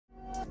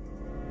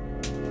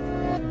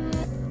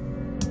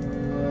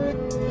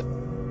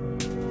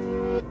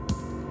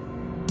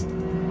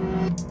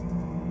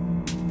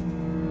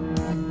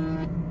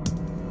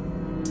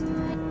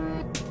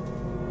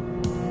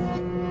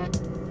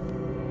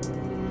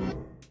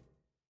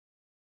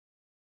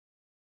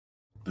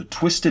The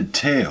twisted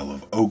tale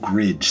of Oak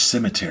Ridge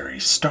Cemetery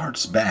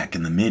starts back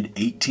in the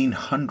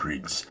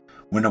mid-1800s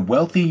when a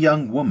wealthy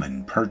young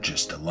woman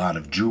purchased a lot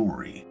of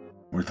jewelry,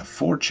 worth a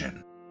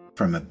fortune,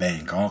 from a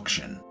bank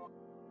auction.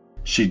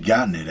 She'd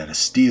gotten it at a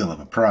steal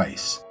of a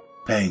price,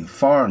 paying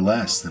far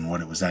less than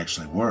what it was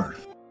actually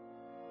worth.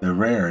 The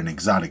rare and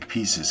exotic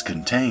pieces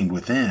contained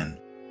within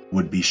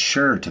would be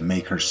sure to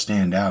make her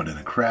stand out in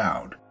a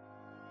crowd.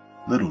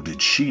 Little did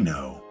she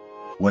know,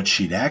 what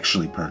she'd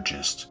actually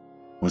purchased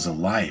was a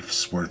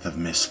life's worth of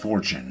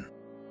misfortune.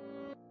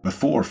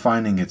 Before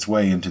finding its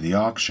way into the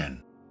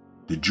auction,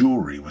 the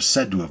jewelry was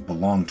said to have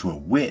belonged to a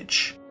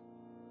witch.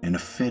 In a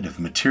fit of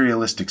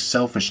materialistic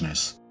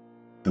selfishness,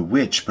 the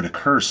witch put a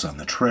curse on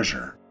the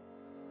treasure.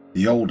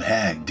 The old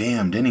hag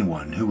damned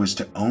anyone who was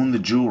to own the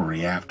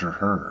jewelry after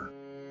her.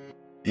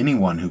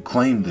 Anyone who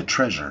claimed the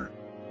treasure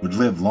would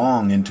live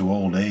long into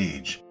old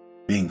age,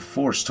 being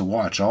forced to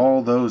watch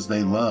all those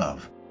they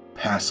love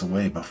pass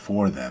away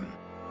before them.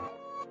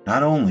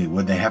 Not only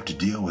would they have to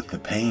deal with the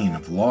pain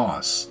of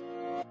loss,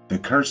 the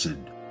cursed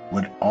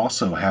would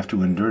also have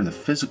to endure the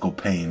physical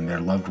pain their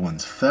loved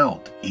ones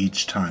felt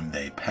each time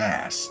they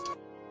passed.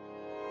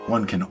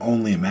 One can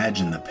only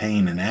imagine the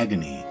pain and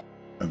agony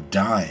of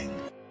dying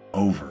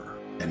over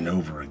and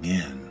over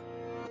again.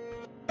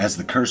 As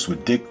the curse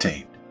would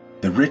dictate,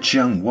 the rich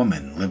young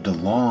woman lived a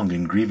long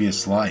and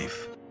grievous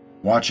life,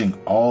 watching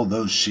all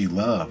those she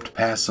loved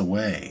pass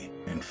away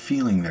and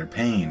feeling their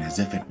pain as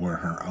if it were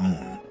her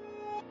own.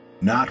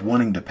 Not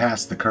wanting to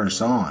pass the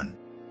curse on,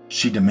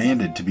 she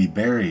demanded to be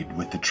buried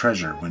with the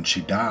treasure when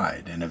she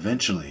died, and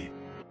eventually,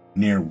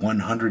 near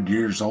 100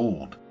 years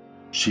old,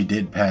 she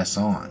did pass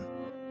on.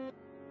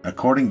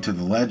 According to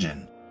the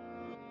legend,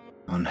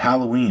 on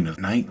Halloween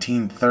of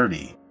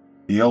 1930,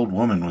 the old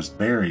woman was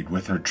buried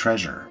with her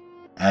treasure,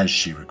 as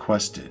she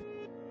requested.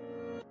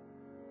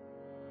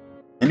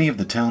 Many of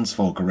the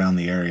townsfolk around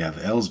the area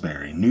of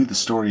Aylesbury knew the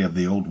story of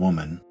the old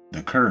woman,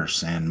 the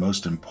curse, and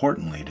most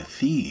importantly to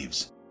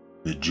thieves,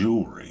 the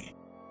jewelry.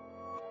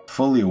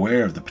 Fully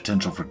aware of the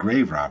potential for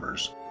grave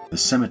robbers, the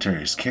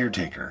cemetery's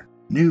caretaker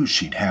knew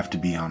she'd have to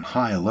be on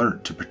high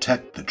alert to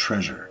protect the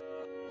treasure.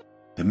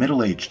 The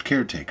middle-aged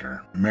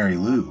caretaker, Mary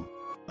Lou,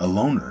 a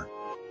loner,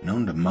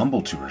 known to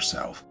mumble to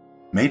herself,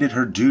 made it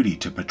her duty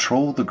to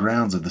patrol the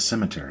grounds of the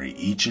cemetery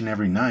each and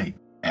every night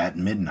at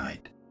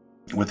midnight.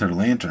 With her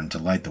lantern to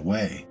light the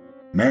way,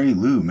 Mary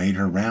Lou made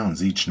her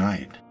rounds each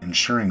night,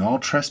 ensuring all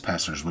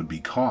trespassers would be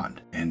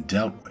caught and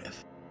dealt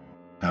with.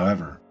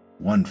 However,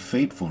 one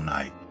fateful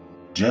night,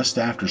 just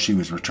after she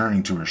was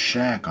returning to her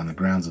shack on the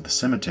grounds of the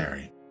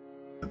cemetery,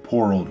 the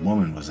poor old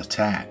woman was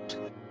attacked.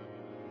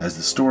 As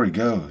the story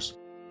goes,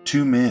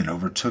 two men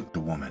overtook the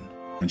woman,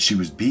 and she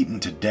was beaten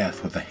to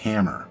death with a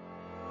hammer.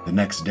 The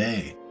next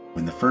day,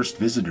 when the first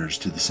visitors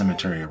to the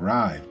cemetery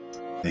arrived,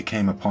 they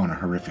came upon a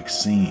horrific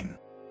scene.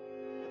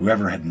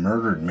 Whoever had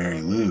murdered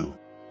Mary Lou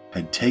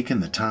had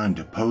taken the time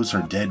to pose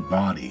her dead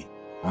body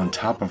on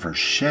top of her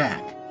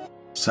shack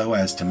so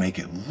as to make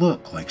it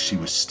look like she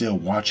was still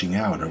watching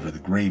out over the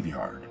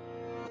graveyard.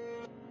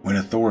 When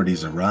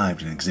authorities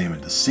arrived and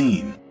examined the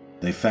scene,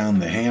 they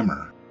found the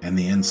hammer and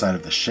the inside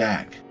of the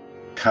shack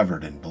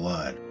covered in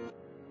blood.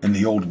 And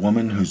the old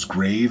woman whose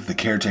grave the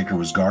caretaker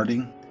was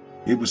guarding,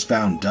 it was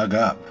found dug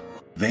up,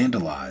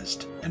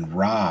 vandalized, and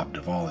robbed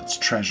of all its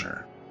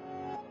treasure.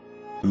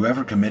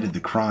 Whoever committed the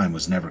crime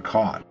was never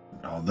caught,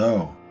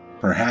 although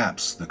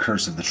perhaps the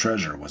curse of the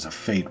treasure was a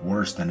fate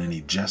worse than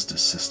any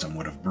justice system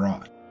would have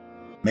brought.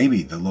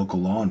 Maybe the local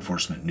law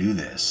enforcement knew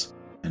this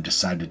and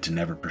decided to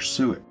never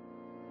pursue it.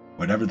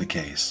 Whatever the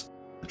case,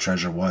 the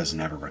treasure was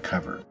never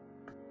recovered.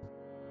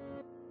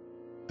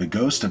 The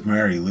ghost of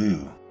Mary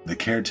Lou, the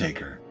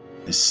caretaker,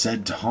 is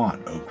said to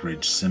haunt Oak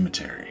Ridge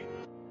Cemetery.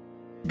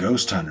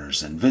 Ghost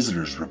hunters and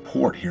visitors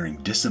report hearing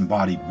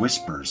disembodied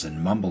whispers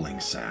and mumbling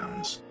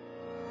sounds.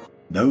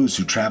 Those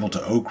who travel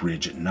to Oak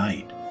Ridge at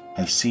night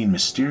have seen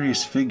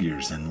mysterious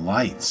figures and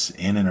lights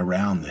in and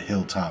around the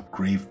hilltop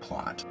grave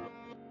plot.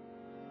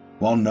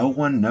 While no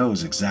one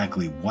knows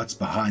exactly what's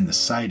behind the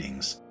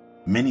sightings,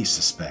 many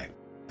suspect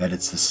that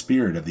it's the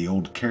spirit of the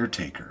old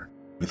caretaker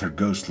with her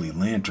ghostly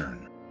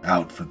lantern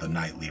out for the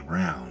nightly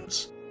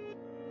rounds.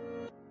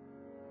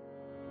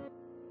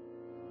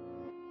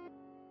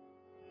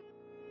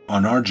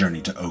 On our journey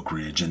to Oak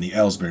Ridge in the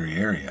Aylesbury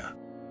area,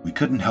 we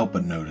couldn't help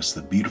but notice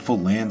the beautiful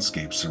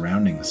landscape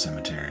surrounding the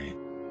cemetery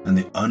and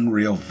the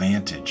unreal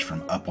vantage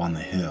from up on the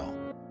hill.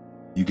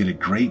 You get a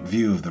great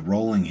view of the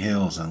rolling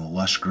hills and the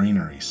lush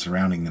greenery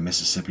surrounding the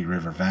Mississippi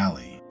River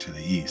Valley to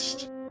the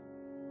east.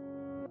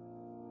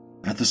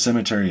 At the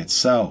cemetery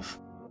itself,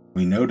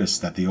 we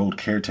noticed that the old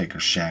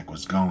caretaker's shack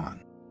was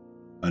gone.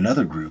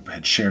 Another group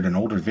had shared an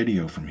older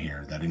video from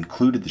here that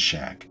included the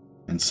shack,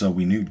 and so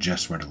we knew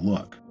just where to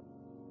look.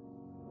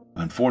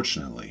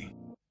 Unfortunately,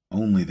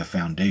 only the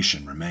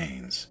foundation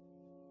remains.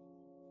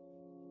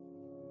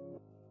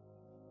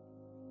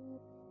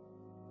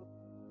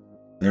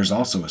 There's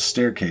also a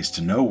staircase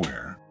to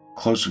nowhere,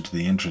 closer to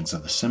the entrance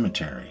of the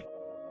cemetery,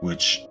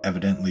 which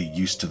evidently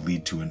used to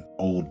lead to an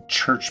old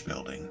church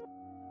building.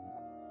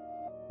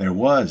 There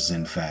was,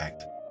 in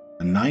fact,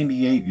 a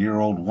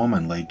 98-year-old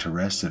woman laid to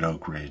rest at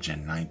Oak Ridge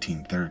in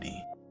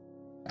 1930,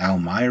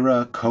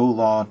 Almira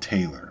Colaw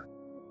Taylor,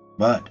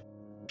 but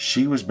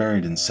she was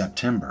buried in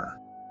September,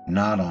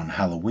 not on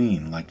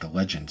Halloween like the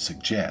legend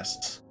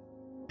suggests.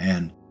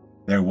 And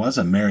there was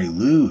a Mary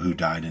Lou who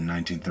died in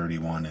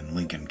 1931 in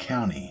Lincoln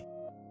County,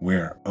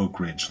 where Oak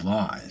Ridge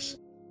lies,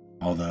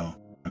 although,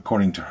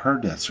 according to her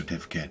death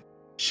certificate,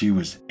 she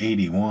was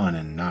 81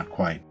 and not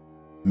quite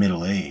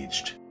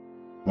middle-aged.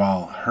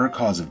 While her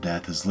cause of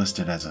death is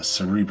listed as a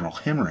cerebral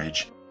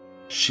hemorrhage,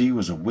 she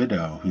was a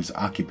widow whose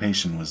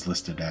occupation was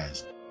listed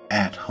as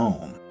at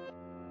home.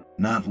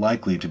 Not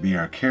likely to be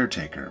our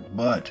caretaker,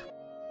 but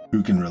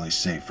who can really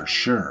say for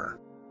sure?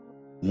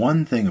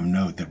 One thing of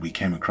note that we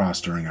came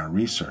across during our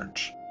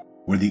research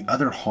were the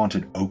other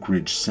haunted Oak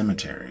Ridge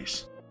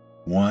cemeteries,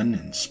 one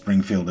in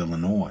Springfield,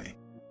 Illinois,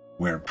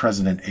 where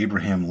President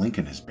Abraham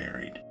Lincoln is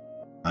buried,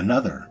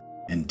 another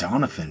in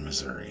Doniphan,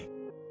 Missouri,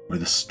 where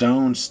the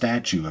stone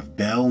statue of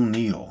Belle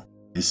Neal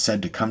is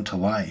said to come to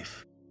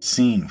life,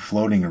 seen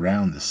floating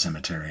around the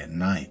cemetery at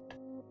night.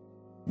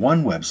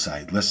 One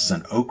website lists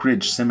an Oak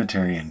Ridge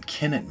Cemetery in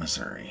Kennett,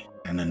 Missouri,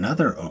 and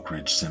another Oak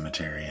Ridge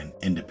Cemetery in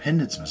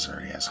Independence,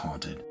 Missouri as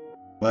haunted,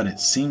 but it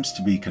seems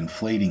to be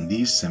conflating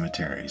these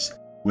cemeteries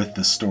with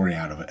the story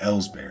out of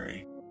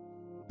Ellsbury.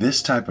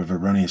 This type of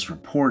erroneous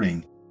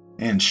reporting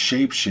and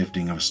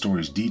shape-shifting of a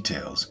story's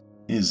details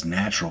is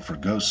natural for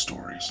ghost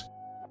stories.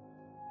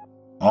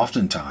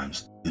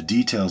 Oftentimes, the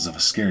details of a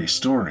scary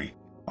story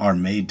are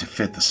made to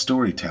fit the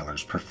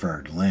storyteller's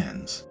preferred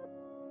lens.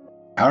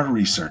 Our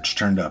research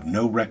turned up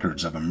no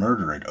records of a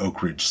murder at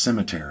Oak Ridge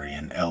Cemetery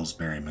in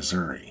Ellsbury,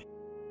 Missouri.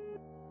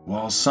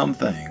 While some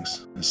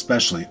things,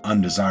 especially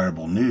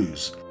undesirable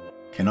news,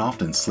 can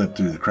often slip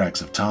through the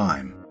cracks of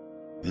time,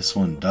 this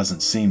one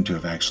doesn't seem to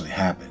have actually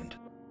happened.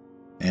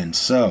 And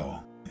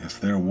so, if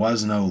there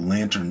was no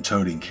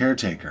lantern-toting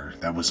caretaker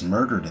that was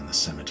murdered in the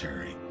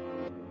cemetery,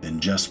 then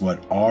just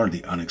what are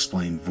the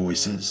unexplained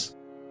voices,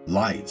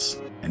 lights,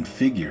 and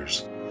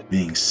figures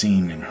being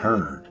seen and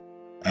heard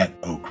at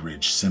Oak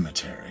Ridge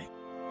Cemetery?